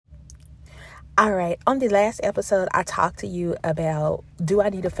All right. On the last episode, I talked to you about, do I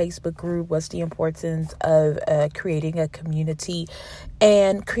need a Facebook group? What's the importance of creating a community?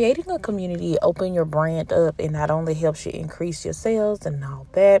 And creating a community, open your brand up, and not only helps you increase your sales and all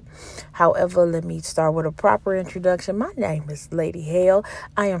that. However, let me start with a proper introduction. My name is Lady Hale.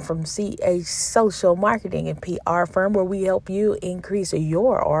 I am from CH Social Marketing and PR firm, where we help you increase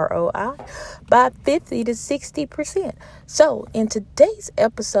your ROI by 50 to 60%. So in today's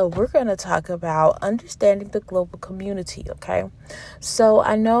episode, we're going to talk about understanding the global community. Okay. So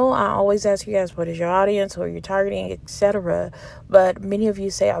I know I always ask you guys, what is your audience, who are you targeting, etc. But many of you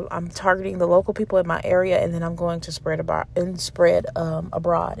say I'm targeting the local people in my area, and then I'm going to spread abroad,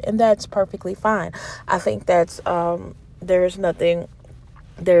 and that's perfectly fine. I think that's there's nothing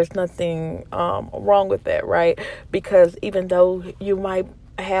wrong with that, right? Because even though you might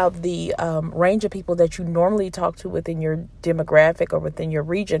have the range of people that you normally talk to within your demographic or within your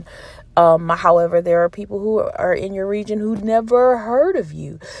region, however, there are people who are in your region who never heard of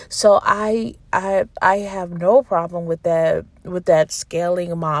you. So I have no problem with that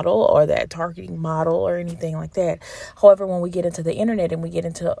scaling model or that targeting model or anything like that. However, when we get into the internet and we get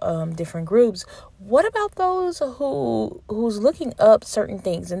into different groups, what about those who's looking up certain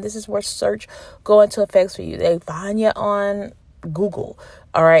things? And this is where search go into effect for you. They find you on Google,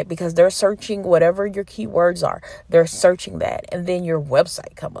 all right, because they're searching whatever your keywords are. They're searching that, and then your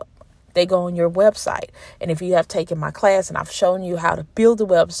website come up. They go on your website. And if you have taken my class and I've shown you how to build a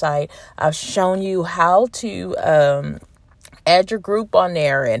website, I've shown you how to add your group on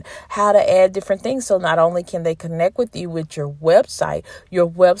there and how to add different things. So not only can they connect with you with your website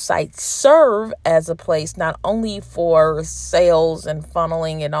serve as a place not only for sales and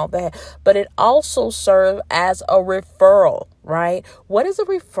funneling and all that, but it also serve as a referral. Right? What is a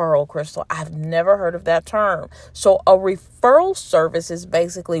referral, Crystal? I've never heard of that term. So a referral service is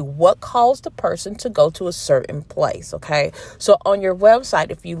basically what caused the person to go to a certain place. Okay. So on your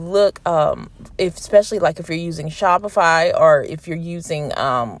website, if you look, especially like if you're using Shopify or if you're using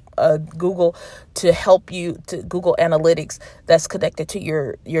Google to help you, to Google Analytics that's connected to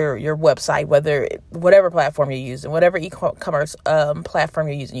your website, whatever platform you're using, whatever e-commerce platform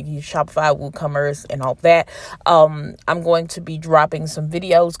you're using, you can use Shopify, WooCommerce, and all that. I'm going to be dropping some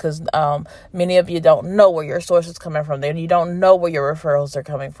videos because many of you don't know where your source is coming from. Then you don't know where your referrals are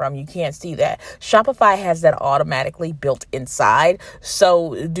coming from. You can't see that. Shopify has that automatically built inside.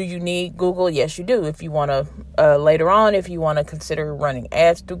 So do you need Google? Yes, you do. If you want to later on, if you want to consider running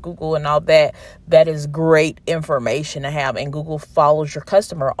ads through Google and all that, that is great information to have. And Google follows your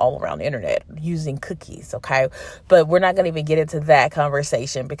customer all around the internet using cookies. Okay. But we're not going to even get into that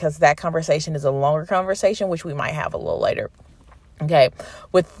conversation because that conversation is a longer conversation, which we might have a little later. Okay.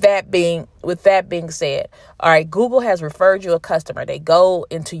 With that being said, all right, Google has referred you a customer. They go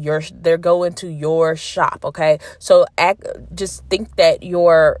into your shop. Okay. So just think that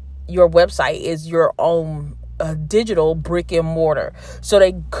your website is your own digital brick and mortar. So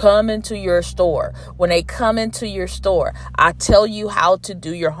they come into your store. When they come into your store, I tell you how to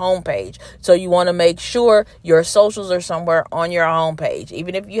do your homepage. So you want to make sure your socials are somewhere on your homepage.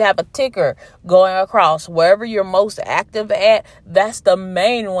 Even if you have a ticker going across wherever you're most active at, that's the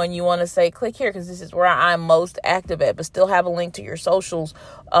main one you want to say, click here because this is where I'm most active at, but still have a link to your socials,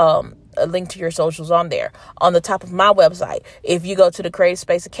 a link to your socials on there. On the top of my website, if you go to the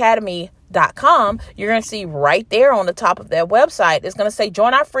creativespaceacademy.com, you're going to see right there on the top of that website, it's going to say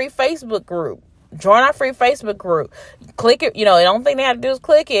join our free Facebook group. Join our free Facebook group. Click it. The only thing they have to do is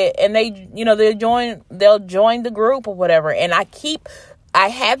click it, and they'll join the group or whatever. And I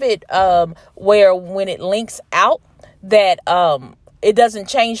have it where when it links out that it doesn't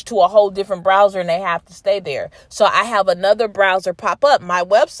change to a whole different browser and they have to stay there. So I have another browser pop up. My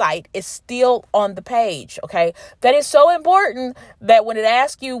website is still on the page. Okay. That is so important that when it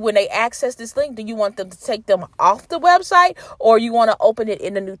asks you, when they access this link, do you want them to take them off the website or you want to open it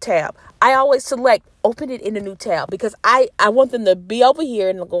in a new tab? I always select open it in a new tab because I want them to be over here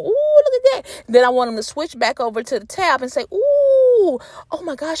and go, ooh, look at that. Then I want them to switch back over to the tab and say, ooh, oh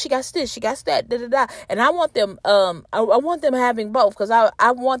my gosh, she got this, she got that, da da da. And I want them, I want them having both because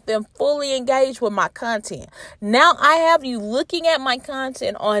I want them fully engaged with my content. Now I have you looking at my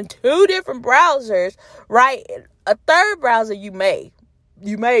content on two different browsers, right? A third browser you may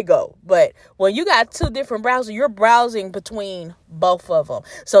go, but when you got two different browsers, you're browsing between both of them.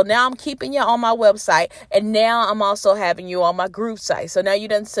 So now I'm keeping you on my website, and now I'm also having you on my group site. So now you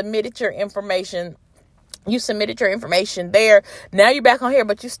done submitted your information. You submitted your information there. Now you're back on here,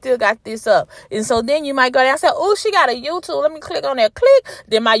 but you still got this up. And so then you might go down and say, oh, she got a YouTube. Let me click on that. Click.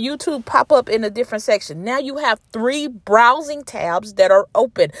 Then my YouTube pop up in a different section. Now you have 3 browsing tabs that are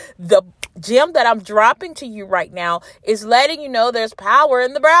open. The gem that I'm dropping to you right now is letting you know there's power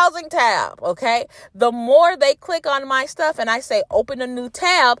in the browsing tab. Okay. The more they click on my stuff and I say, open a new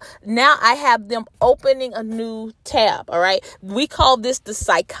tab, now I have them opening a new tab. All right. We call this the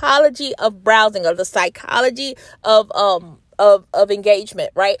psychology of browsing, or the psychology of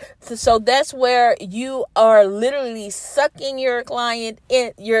engagement, right? So that's where you are literally sucking your client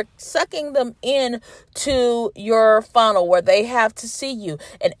in. You're sucking them in to your funnel where they have to see you.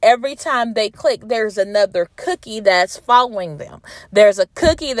 And every time they click, there's another cookie that's following them. There's a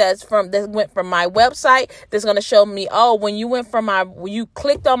cookie that went from my website that's going to show me, oh, when you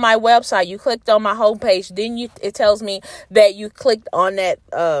clicked on my website, you clicked on my homepage, then it tells me that you clicked on that,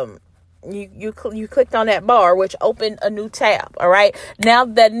 you clicked on that bar, which opened a new tab. All right. Now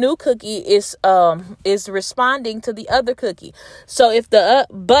that new cookie is responding to the other cookie. So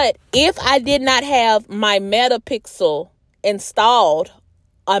but if I did not have my Meta Pixel installed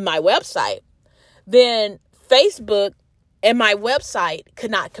on my website, then Facebook and my website could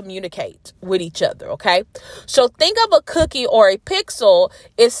not communicate with each other. Okay. So think of a cookie or a pixel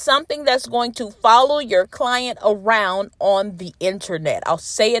is something that's going to follow your client around on the internet. I'll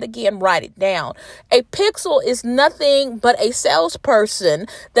say it again, write it down. A pixel is nothing but a salesperson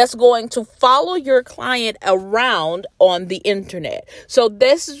that's going to follow your client around on the internet. So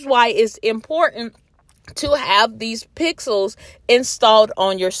this is why it's important to have these pixels installed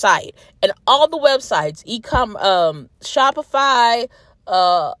on your site. And all the websites, Shopify,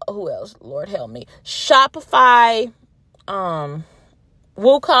 who else? Lord help me. Shopify,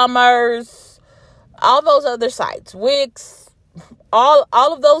 WooCommerce, all those other sites, Wix, all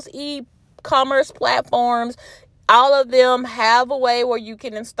of those e-commerce platforms, all of them have a way where you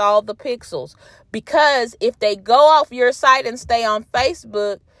can install the pixels. Because if they go off your site and stay on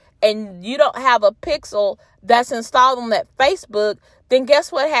Facebook, and you don't have a pixel that's installed on that Facebook, then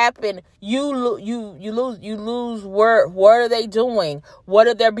guess what happened? You lose what are they doing? What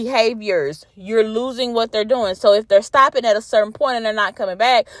are their behaviors? You're losing what they're doing. So if they're stopping at a certain point and they're not coming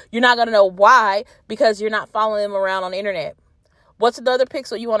back, you're not going to know why, because you're not following them around on the internet. What's another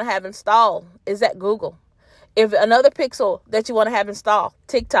pixel you want to have installed? Is that Google? If another pixel that you want to have installed,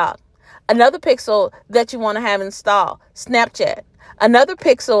 TikTok. Another pixel that you want to have installed, Snapchat. Another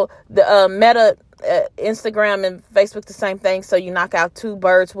pixel, the Meta, Instagram and Facebook, the same thing. So you knock out two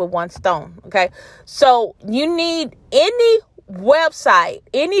birds with one stone. Okay. So you need any website,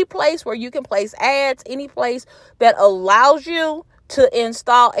 any place where you can place ads, any place that allows you to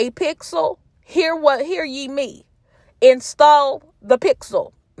install a pixel. Hear ye me. Install the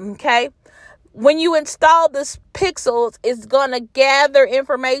pixel. Okay. When you install this pixels, it's going to gather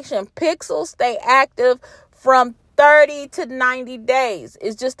information. Pixels stay active from 30 to 90 days.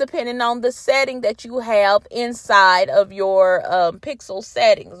 It's just depending on the setting that you have inside of your pixel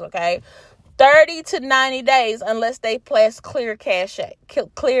settings. Okay. 30 to 90 days, unless they place clear cache.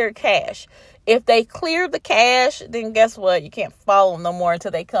 If they clear the cache, then guess what? You can't follow them no more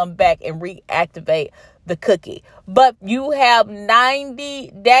until they come back and reactivate the cookie. But you have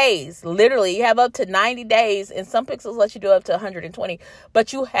 90 days. Literally, you have up to 90 days. And some pixels let you do up to 120.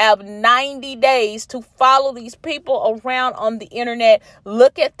 But you have 90 days to follow these people around on the internet.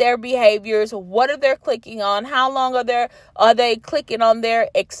 Look at their behaviors. What are they clicking on? How long are they clicking on there,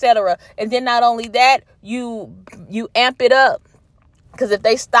 etc. And then not only that, you amp it up. Because if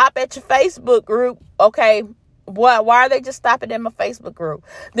they stop at your Facebook group, okay, why are they just stopping in my Facebook group?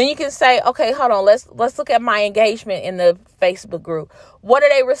 Then you can say, okay, hold on, let's look at my engagement in the Facebook group. What are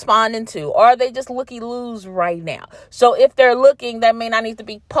they responding to? Or are they just looky-loos right now? So if they're looking, that means I need to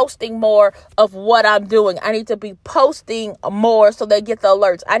be posting more of what I'm doing. I need to be posting more so they get the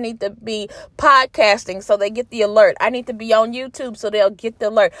alerts. I need to be podcasting so they get the alert. I need to be on YouTube so they'll get the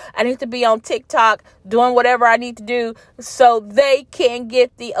alert. I need to be on TikTok doing whatever I need to do so they can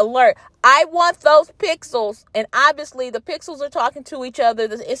get the alert. I want those pixels, and obviously the pixels are talking to each other.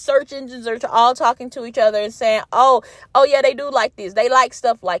 The search engines are all talking to each other and saying, oh yeah, they do like this. They like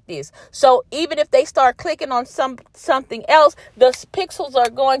stuff like this. So even if they start clicking on something else, the pixels are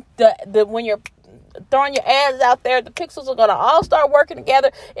going when you're throwing your ads out there, the pixels are going to all start working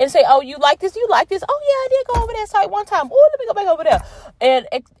together and say, oh, you like this? Oh, yeah, I did go over that site one time. Oh, let me go back over there, and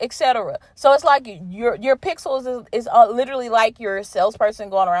etc. So it's like your pixels is literally like your salesperson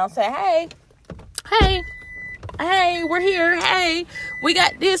going around saying, hey, we're here. Hey, we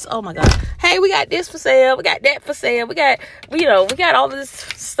got this. Oh my God. Hey, we got this for sale. We got that for sale. We got all this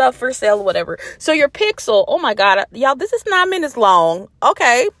stuff for sale or whatever. So your pixel, oh my God, y'all, this is 9 minutes long.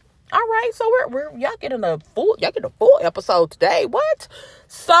 Okay. All right, so y'all getting a full episode today. What?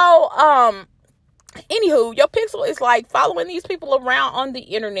 So Anywho, your pixel is like following these people around on the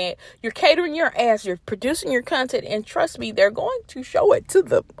internet. You're catering your ass. You're producing your content. And trust me, they're going to show it to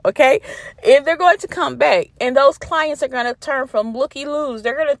them. Okay. And they're going to come back. And those clients are going to turn from looky-loos.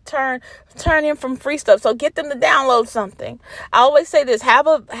 They're going to turn in from free stuff. So get them to download something. I always say this, have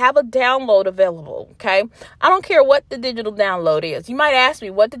a download available. Okay. I don't care what the digital download is. You might ask me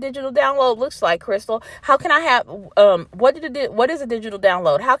what the digital download looks like, Crystal. How can I have, what is a digital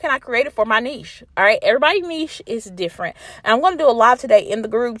download? How can I create it for my niche? All right. Everybody's niche is different. And I'm going to do a live today in the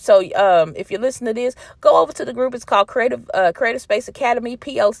group. So, if you listen to this, go over to the group. It's called Creative Space Academy.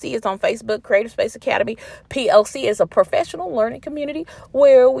 PLC is on Facebook. Creative Space Academy. PLC is a professional learning community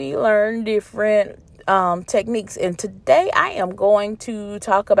where we learn different techniques. And today I am going to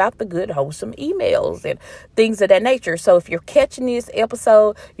talk about the good, wholesome emails and things of that nature. So if you're catching this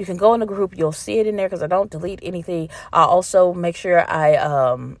episode, you can go in the group. You'll see it in there because I don't delete anything. I also make sure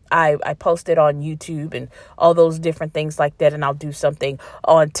I post it on YouTube and all those different things like that. And I'll do something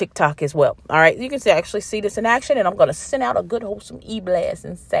on TikTok as well. All right. You can actually see this in action. And I'm going to send out a good, wholesome e-blast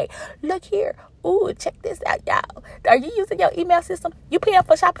and say, look here. Ooh, check this out, y'all. Are you using your email system? You paying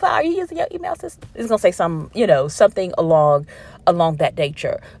for Shopify? Are you using your email system? It's gonna say something along that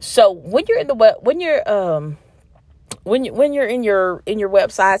nature. So when you're in the web, when you're in your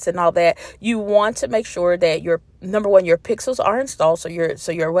websites and all that, you want to make sure that your your pixels are installed, so your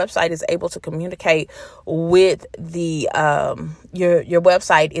website is able to communicate with the your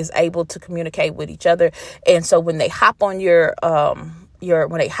website is able to communicate with each other, and so when they hop on your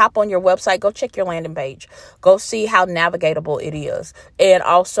website, go check your landing page. Go see how navigatable it is. And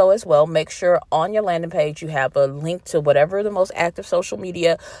also as well, make sure on your landing page you have a link to whatever the most active social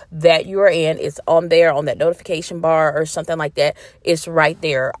media that you are in. It's on there on that notification bar or something like that. It's right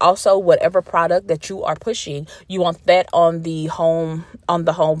there. Also, whatever product that you are pushing, you want that on the home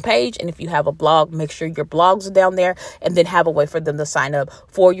page. And if you have a blog, make sure your blogs are down there, and then have a way for them to sign up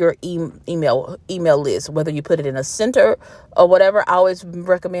for your email list, whether you put it in a center or whatever. I always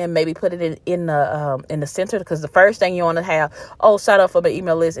recommend maybe put it in the center, because the first thing you want to have, sign up for my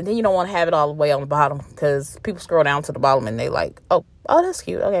email list, and then you don't want to have it all the way on the bottom, because people scroll down to the bottom and they like, oh, that's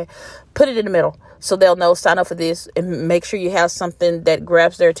cute. Okay, put it in the middle so they'll know, sign up for this, and make sure you have something that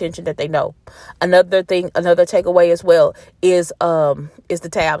grabs their attention that they know. Another takeaway as well is the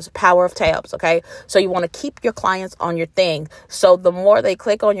tabs, power of tabs. Okay, so you want to keep your clients on your thing. So the more they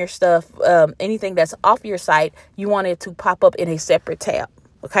click on your stuff, anything that's off your site, you want it to pop up in a separate tab.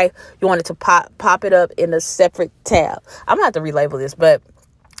 Okay, you want it to pop it up in a separate tab. I'm gonna have to relabel this, but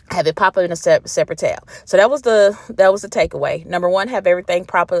have it pop up in a separate tab. So that was the takeaway. Number one, have everything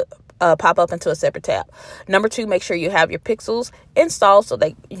pop up into a separate tab. Number two, make sure you have your pixels installed so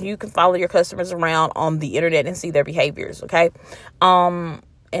that you can follow your customers around on the internet and see their behaviors. Okay. And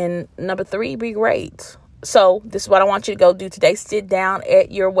number three, be great. So this is what I want you to go do today. Sit down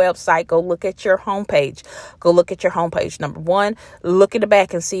at your website. Go look at your homepage. Number one, look in the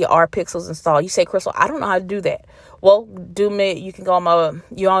back and see our pixels installed. You say, Crystal, I don't know how to do that. Well, you can go on my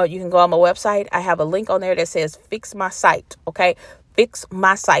website. I have a link on there that says fix my site. Okay. Fix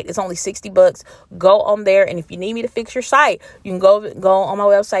my site. It's only $60. Go on there. And if you need me to fix your site, you can go on my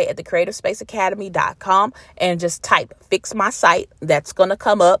website at thecreativespaceacademy.com and just type fix my site. That's going to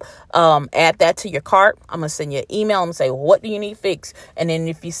come up. Add that to your cart. I'm going to send you an email. I'm going to say, what do you need fixed? And then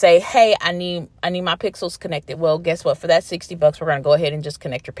if you say, hey, I need my pixels connected. Well, guess what? For that $60, we're going to go ahead and just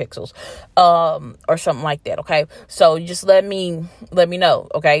connect your pixels, or something like that. Okay. So just let me know.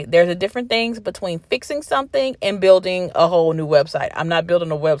 Okay. There's a different things between fixing something and building a whole new website. I'm not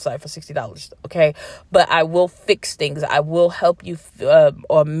building a website for $60, okay? But I will fix things. I will help you,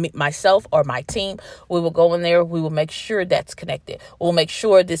 myself or my team. We will go in there. We will make sure that's connected. We'll make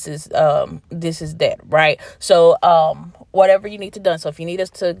sure this is that, right? So, whatever you need to do. So if you need us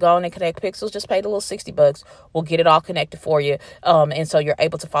to go in and connect pixels, just pay the little $60. We'll get it all connected for you. And so you're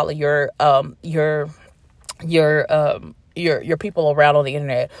able to follow your people around on the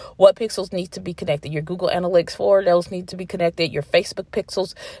internet. What pixels need to be connected? Your Google Analytics 4, those need to be connected. Your Facebook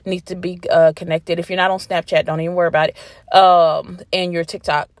pixels need to be connected. If you're not on Snapchat, don't even worry about it. And your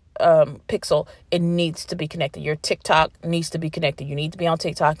TikTok pixel, it needs to be connected. Your TikTok needs to be connected. You need to be on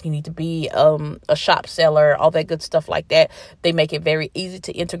TikTok. You need to be a shop seller, all that good stuff like that. They make it very easy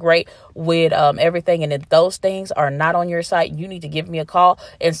to integrate with everything. And if those things are not on your site, you need to give me a call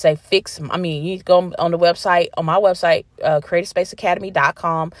and say you need to go on my website,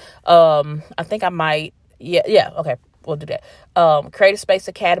 creativespaceacademy.com. I think I might, okay, we'll do that.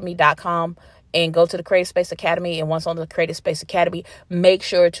 Creativespaceacademy.com. And go to the Creative Space Academy. And once on the Creative Space Academy, make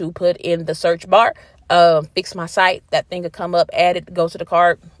sure to put in the search bar, fix my site. That thing will come up, add it, go to the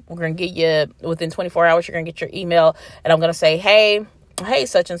cart. We're going to get you within 24 hours. You're going to get your email, and I'm going to say, hey,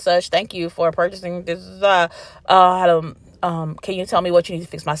 such and such, thank you for purchasing this. Can you tell me what you need to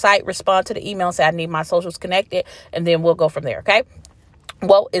fix my site? Respond to the email and say, I need my socials connected, and then we'll go from there. Okay.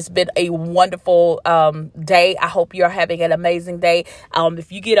 Well, it's been a wonderful day. I hope you're having an amazing day.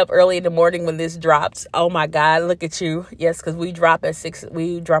 If you get up early in the morning when this drops, oh my God, look at you. Yes, because we drop at 6.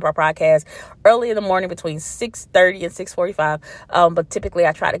 We drop our podcast early in the morning between 6:30 and 6:45. But typically,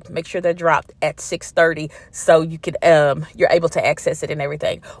 I try to make sure they're dropped at 6:30 so you can you're able to access it and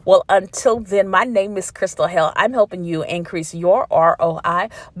everything. Well, until then, my name is Crystal Hale. I'm helping you increase your ROI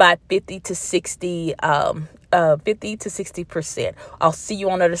by 50 to 60%. I'll see you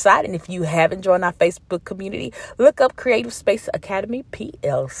on the other side. And if you haven't joined our Facebook community, look up Creative Space Academy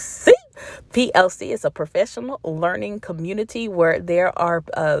PLC. PLC is a professional learning community where there are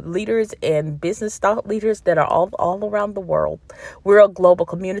leaders and business thought leaders that are all around the world. We're a global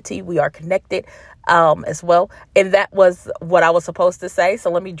community. We are connected as well. And that was what I was supposed to say.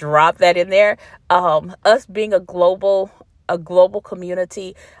 So let me drop that in there. Us being a global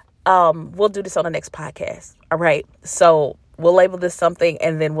community. We'll do this on the next podcast. All right. So we'll label this something,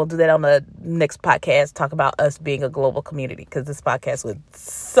 and then we'll do that on the next podcast. Talk about us being a global community, because this podcast was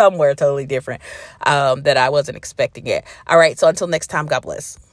somewhere totally different that I wasn't expecting it. All right. So until next time, God bless.